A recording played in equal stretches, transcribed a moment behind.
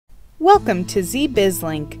Welcome to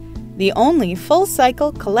ZBizLink, the only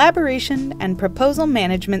full-cycle collaboration and proposal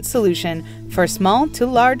management solution for small to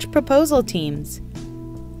large proposal teams.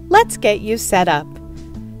 Let's get you set up.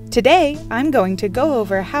 Today, I'm going to go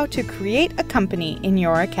over how to create a company in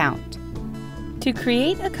your account. To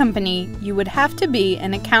create a company, you would have to be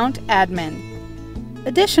an account admin.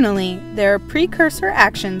 Additionally, there are precursor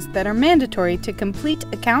actions that are mandatory to complete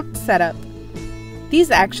account setup. These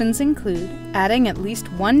actions include adding at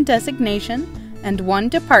least one designation and one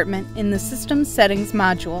department in the System Settings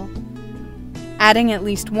module, adding at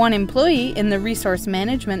least one employee in the Resource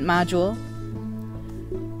Management module,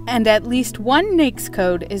 and at least one NAICS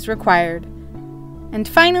code is required. And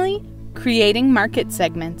finally, creating market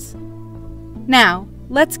segments. Now,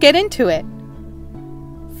 let's get into it.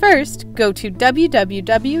 First, go to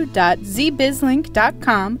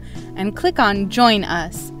www.zbizlink.com and click on Join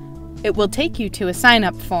Us. It will take you to a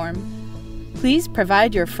sign-up form. Please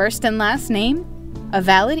provide your first and last name, a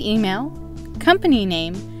valid email, company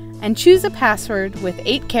name, and choose a password with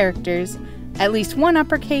 8 characters, at least one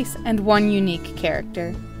uppercase and one unique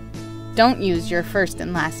character. Don't use your first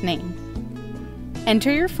and last name.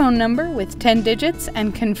 Enter your phone number with 10 digits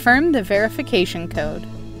and confirm the verification code.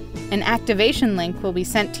 An activation link will be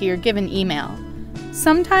sent to your given email.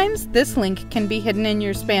 Sometimes this link can be hidden in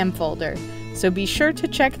your spam folder, so be sure to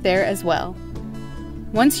check there as well.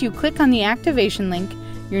 Once you click on the activation link,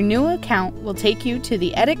 your new account will take you to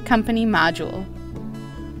the Edit Company module.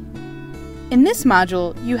 In this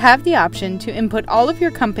module, you have the option to input all of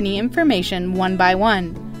your company information one by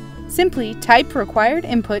one. Simply type required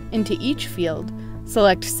input into each field,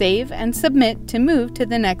 select Save and Submit to move to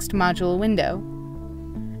the next module window.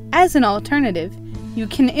 As an alternative, you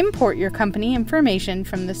can import your company information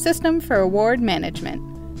from the System for Award Management,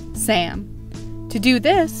 SAM. To do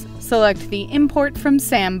this, select the Import from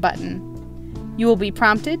SAM button. You will be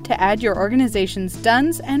prompted to add your organization's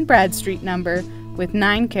Duns and Bradstreet number with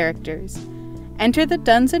 9 characters. Enter the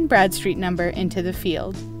Duns and Bradstreet number into the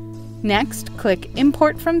field. Next, click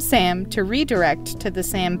Import from SAM to redirect to the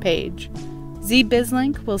SAM page.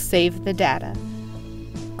 ZBizLink will save the data.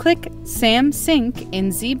 Click SAM Sync in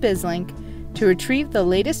ZBizLink to retrieve the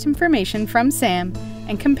latest information from SAM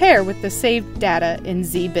and compare with the saved data in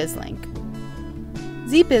ZBizLink.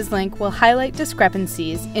 ZBizLink will highlight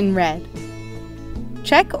discrepancies in red.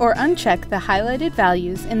 Check or uncheck the highlighted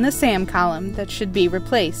values in the SAM column that should be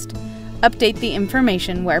replaced. Update the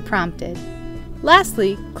information where prompted.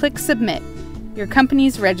 Lastly, click Submit. Your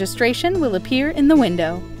company's registration will appear in the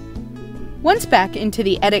window. Once back into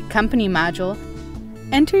the Edit Company module,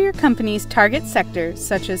 enter your company's target sectors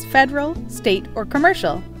such as federal, state, or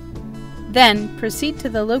commercial. Then proceed to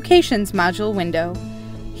the Locations module window.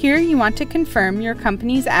 Here you want to confirm your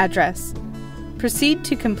company's address. Proceed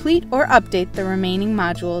to complete or update the remaining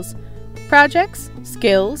modules, projects,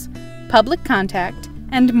 skills, public contact,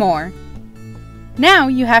 and more. Now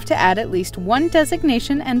you have to add at least one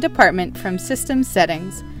designation and department from System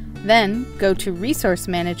Settings. Then go to Resource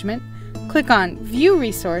Management, click on View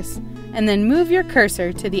Resource, and then move your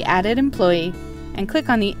cursor to the added employee and click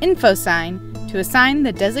on the info sign to assign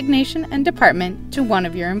the designation and department to one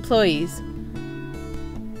of your employees.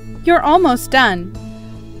 You're almost done.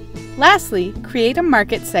 Lastly, create a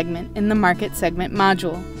market segment in the Market Segment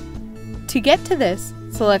module. To get to this,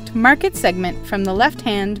 select Market Segment from the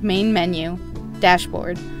left-hand main menu,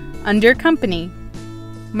 Dashboard, under Company.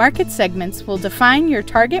 Market segments will define your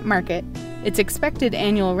target market, its expected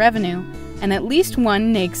annual revenue, and at least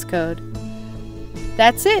one NAICS code.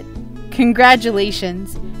 That's it!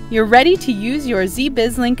 Congratulations! You're ready to use your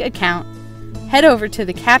ZBizLink account. Head over to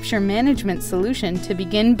the Capture Management solution to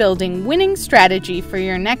begin building winning strategy for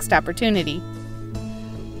your next opportunity.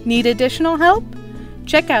 Need additional help?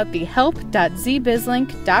 Check out the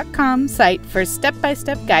help.zbizlink.com site for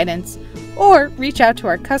step-by-step guidance, or reach out to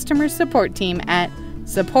our customer support team at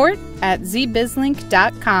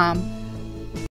support@zbizlink.com.